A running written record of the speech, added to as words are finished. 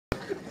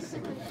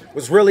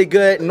Was really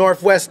good.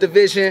 Northwest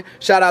Division.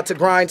 Shout out to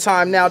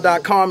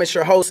grindtimenow.com. It's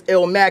your host,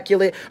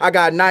 Illmaculate. I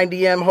got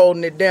 90M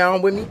holding it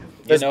down with me.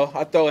 You know,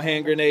 I throw a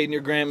hand grenade in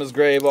your grandma's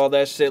grave, all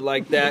that shit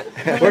like that.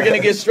 We're going to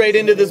get straight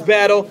into this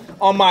battle.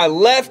 On my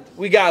left,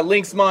 we got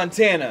Lynx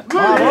Montana.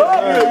 What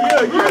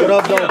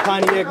up, though?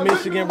 Pontiac,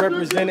 Michigan,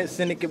 represented.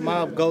 Syndicate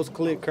Mob, Ghost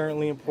Click,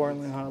 currently in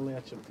Portland. Holla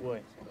at your boy.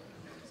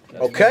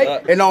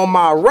 Okay, and on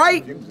my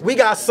right, we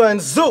got Sun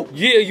Tzu.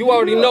 Yeah, you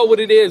already know what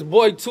it is,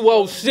 boy.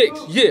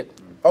 206. Yeah.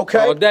 Okay.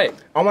 All day.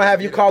 I'm going to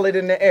have you call it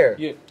in the air.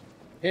 Yeah.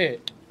 Head.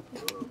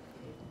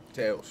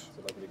 Tails.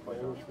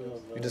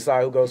 You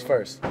decide who goes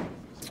first.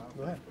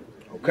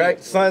 Okay,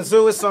 Sun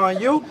Tzu, it's on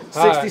you.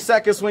 60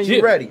 seconds when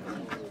you're ready.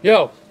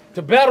 Yo,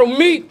 to battle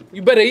me,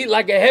 you better eat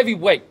like a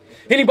heavyweight.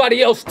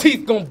 Anybody else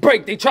teeth gonna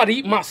break, they try to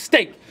eat my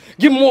steak.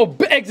 Give more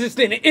exits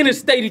than the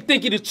interstate, he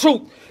think he the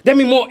truth. That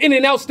mean more in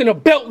and outs than a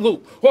belt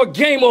loop or a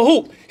game of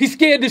hoop. He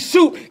scared to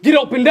shoot, get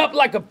opened up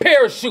like a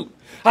parachute.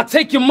 I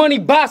take your money,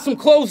 buy some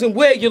clothes, and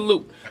wear your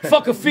loot.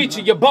 Fuck a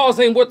feature, your balls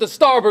ain't worth a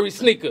Starbury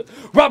sneaker.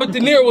 Robert De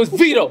Niro was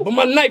Vito, but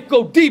my knife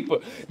go deeper.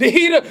 The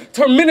heater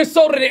turned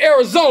Minnesota to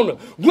Arizona.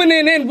 Winter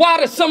in NY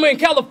to summer in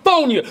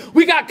California.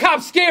 We got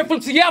cops scared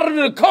from Seattle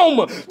to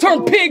Tacoma.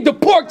 Turn pig to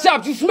pork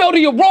chops, you smell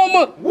the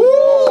aroma? Woo!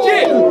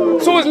 Yeah,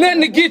 so it's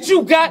nothing to get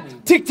you got.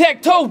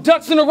 Tic-tac-toe,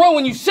 ducks in a row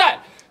when you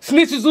shot.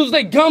 Snitches lose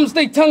their gums,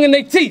 their tongue, and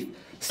their teeth.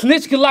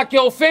 Snitch can lock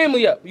your whole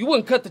family up. You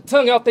wouldn't cut the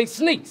tongue out they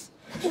sneaks.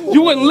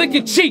 You wouldn't lick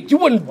a cheek, you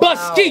wouldn't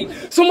bust skeet.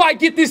 Somebody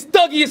get this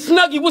thuggy and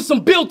snuggy with some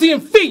built-in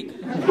feet.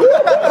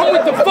 I'm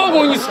with the foe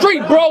on your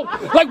street, bro.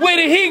 Like, where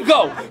did he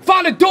go?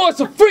 Find a door,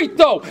 it's a free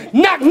throw.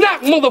 Knock,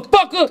 knock,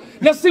 motherfucker.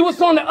 Now see what's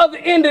on the other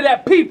end of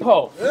that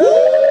peephole. Fine.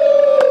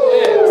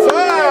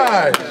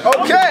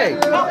 Okay,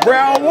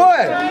 round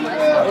one.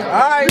 All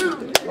right.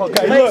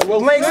 Okay,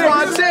 Lynx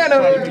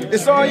Montana,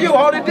 it's on you.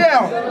 Hold it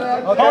down.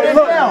 Hold it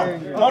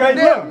down. Hold it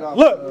down.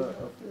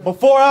 Look,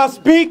 before I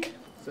speak,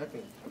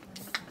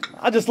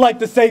 I just like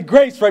to say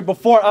grace right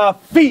before I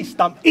feast.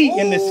 I'm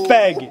eating this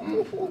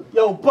faggot.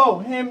 Yo, Bo,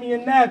 hand me a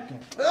napkin.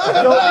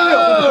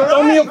 Yo,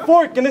 throw me a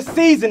fork and a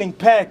seasoning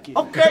packet.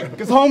 Okay.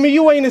 Cause homie,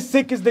 you ain't as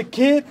sick as the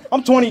kid.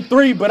 I'm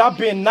 23, but I've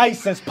been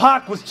nice since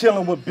Pac was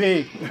chilling with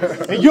Big.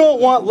 And you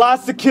don't want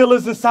lots of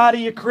killers inside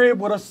of your crib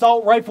with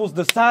assault rifles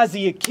the size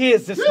of your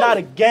kids. It's not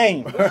a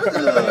game.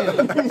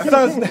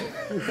 Sons,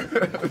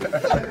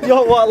 you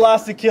don't want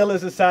lots of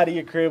killers inside of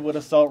your crib with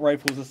assault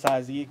rifles the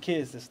size of your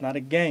kids. It's not a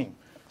game.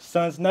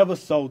 Sons never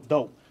sold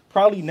dope.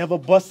 Probably never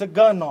bust a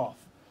gun off.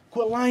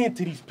 Quit lying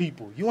to these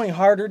people. You ain't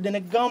harder than a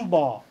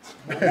gumball.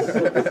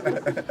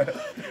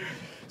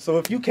 So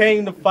if you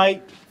came to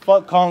fight,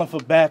 fuck calling for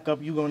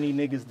backup. You gonna need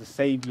niggas to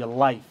save your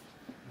life.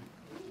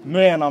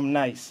 Man, I'm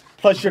nice.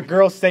 Plus your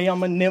girl say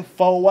I'm a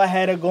nympho. I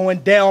had her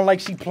going down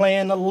like she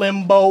playing a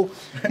limbo.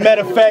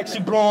 Matter of fact, she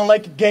blowing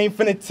like a game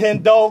for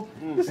Nintendo.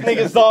 This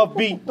nigga's off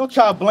beat. Don't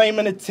try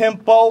blaming the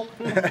tempo.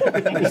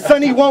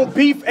 Sonny won't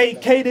beef,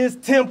 AK this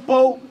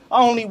tempo.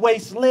 I only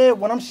waste lead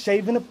when I'm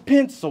shaving a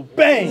pencil.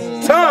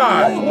 Bang!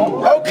 Time!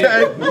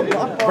 Okay.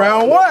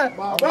 Round one.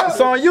 It's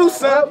on you,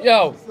 son.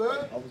 Yo,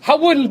 I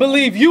wouldn't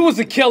believe you was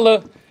a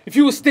killer if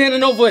you was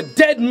standing over a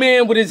dead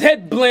man with his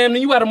head blammed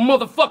and you had a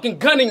motherfucking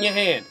gun in your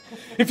hand.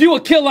 If you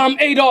a killer, I'm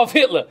Adolf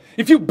Hitler.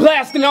 If you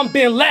blasting, I'm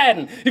Bin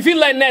Laden. If you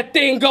letting that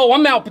thing go,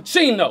 I'm Al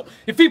Pacino.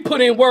 If he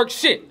put in work,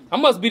 shit, I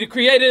must be the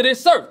creator of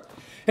this earth.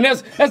 And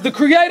as the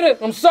creator,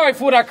 I'm sorry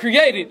for what I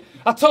created.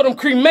 I told him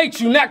cremate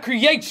you, not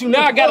create you.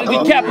 Now I gotta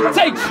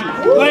decapitate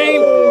you.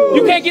 Lame.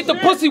 You can't get the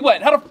pussy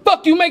wet. How the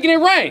fuck you making it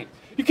rain?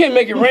 You can't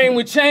make it rain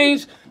with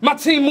change. My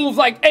team moves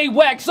like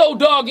A-Wax,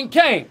 O-Dog, and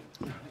Kane.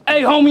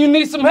 Hey, homie, you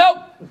need some help?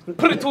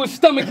 Put it to his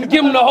stomach and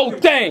give him the whole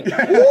thing.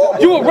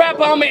 You a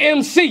rapper, I'm an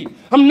MC.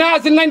 I'm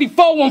Nas in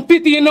 94,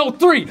 150 in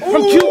 03.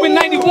 I'm Cuban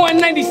 91,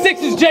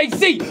 96 is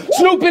JC.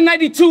 Snoop in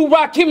 92,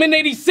 Rakim in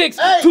 86.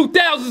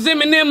 2000s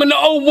Eminem and the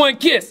 01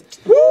 Kiss.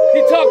 He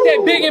talked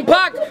that big in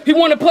Pac, he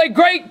wanna play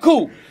great,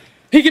 cool.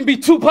 He can be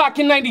Tupac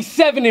in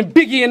 97 and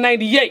Biggie in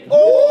 98. Yeah.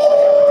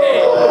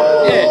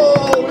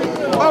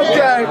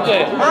 Okay.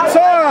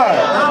 Time.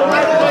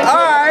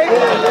 All right.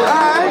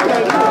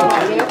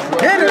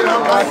 Hit him.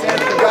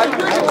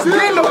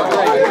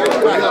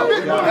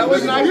 That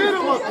was not hit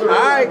him. All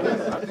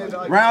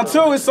right. Round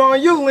two, it's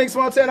on you, Lynx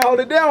Montana. Hold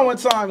it down one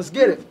time. Let's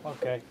get it.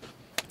 Okay.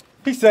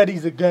 He said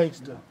he's a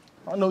gangster.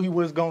 I know he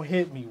was gonna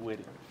hit me with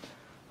it.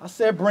 I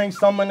said bring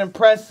someone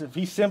impressive.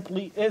 He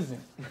simply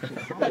isn't.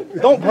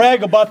 Don't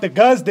brag about the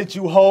guns that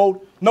you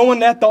hold, knowing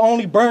that the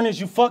only burners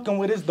you fucking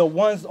with is the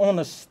ones on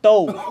the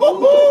stove.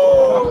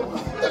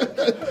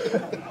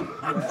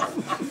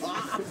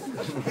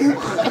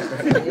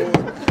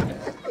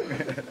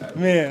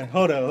 Man,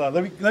 hold on.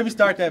 Let me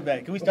start that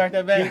back. Can we start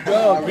that back? Keep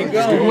going. Keep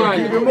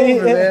it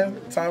moving,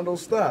 man. Time don't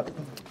stop.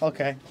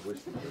 Okay.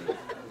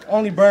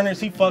 Only burners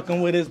he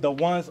fucking with is the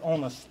ones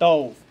on the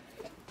stove.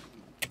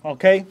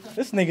 Okay?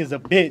 This nigga's a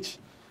bitch.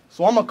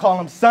 So I'm gonna call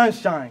him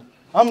Sunshine.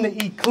 I'm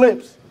the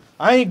eclipse.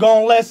 I ain't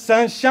gonna let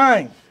sun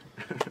shine.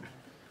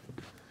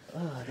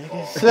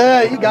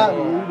 Sir, you got me.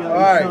 All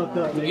right.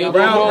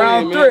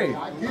 Round 3.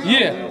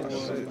 Yeah.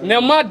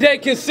 Now my day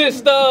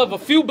consists of a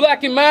few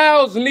Black and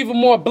Milds and even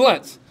more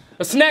blunts.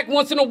 A snack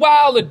once in a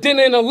while, a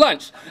dinner and a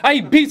lunch. I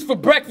eat beets for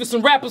breakfast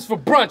and rappers for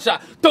brunch. I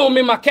throw them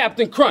in my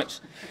Captain Crunch.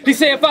 He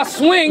said if I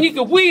swing, he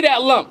could weed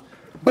that lump.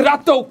 But I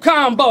throw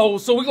combos,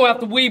 so we gonna have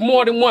to weed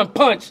more than one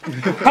punch.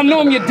 I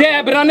know I'm your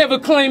dad, but I never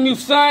claim you,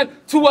 son.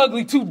 Too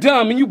ugly, too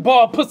dumb, and you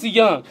bald pussy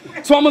young.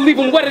 So I'ma leave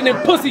them wetter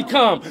than pussy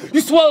cum.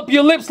 You swell up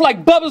your lips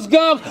like Bubba's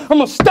gums,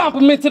 I'ma stomp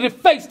them into the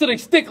face till they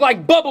stick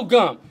like bubble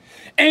gum.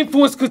 Aim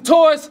for his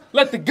clitoris,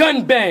 let the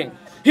gun bang.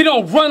 He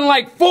don't run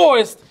like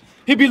Forrest,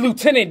 he be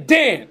Lieutenant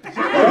Dan.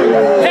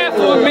 Half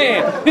of a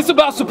man, it's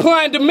about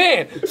supply and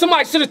demand.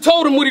 Somebody should have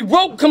told him what he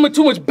wrote, coming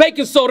too much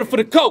baking soda for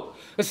the coke.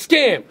 A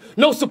scam,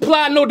 no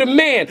supply, no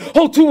demand.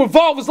 Hold 2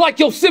 revolvers like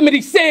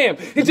Yosemite Sam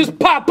and just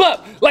pop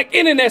up like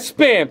internet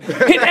spam.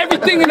 Hit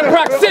everything in the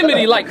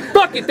proximity like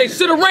fuck it, they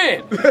should've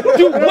ran.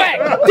 You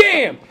whack,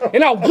 damn,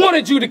 and I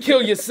wanted you to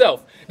kill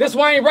yourself. That's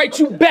why I ain't write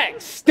you back,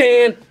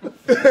 Stan.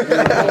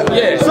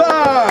 Yeah.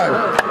 Son.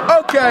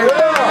 Okay.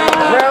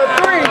 Round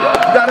 3. You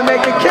gotta make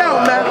it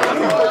count, man.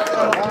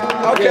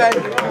 Okay.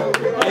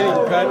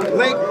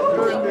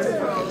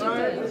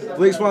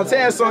 Lynx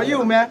Montana, it's on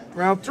you, man.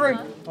 Round 3.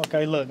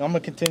 Okay, look, I'm gonna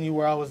continue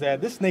where I was at.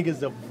 This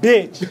nigga's a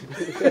bitch.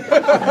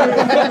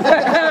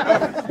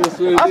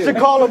 I should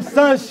call him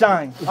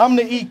Sunshine. I'm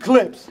the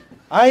Eclipse.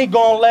 I ain't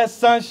gonna let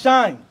sun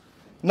shine.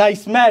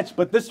 Nice match,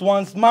 but this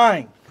one's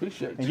mine.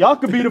 Appreciate and y'all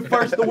could be the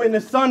first to win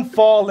the sun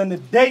fall in the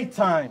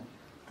daytime.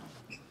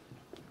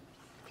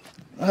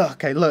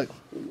 Okay, look.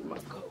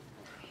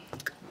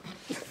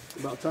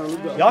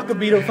 Y'all could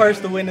be the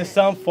first to win the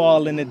sun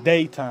fall in the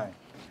daytime.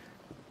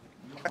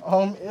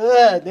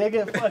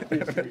 Nigga, fuck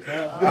this shit.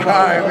 All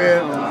right,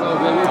 man.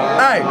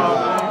 Hey,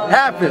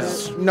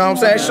 happens. You know what I'm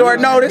saying?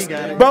 Short notice.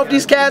 Both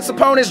these cats'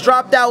 opponents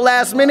dropped out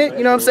last minute.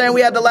 You know what I'm saying?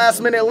 We had the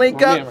last minute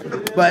link up.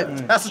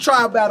 But that's a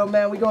trial battle,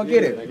 man. We gonna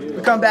get it.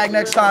 We'll come back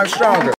next time stronger.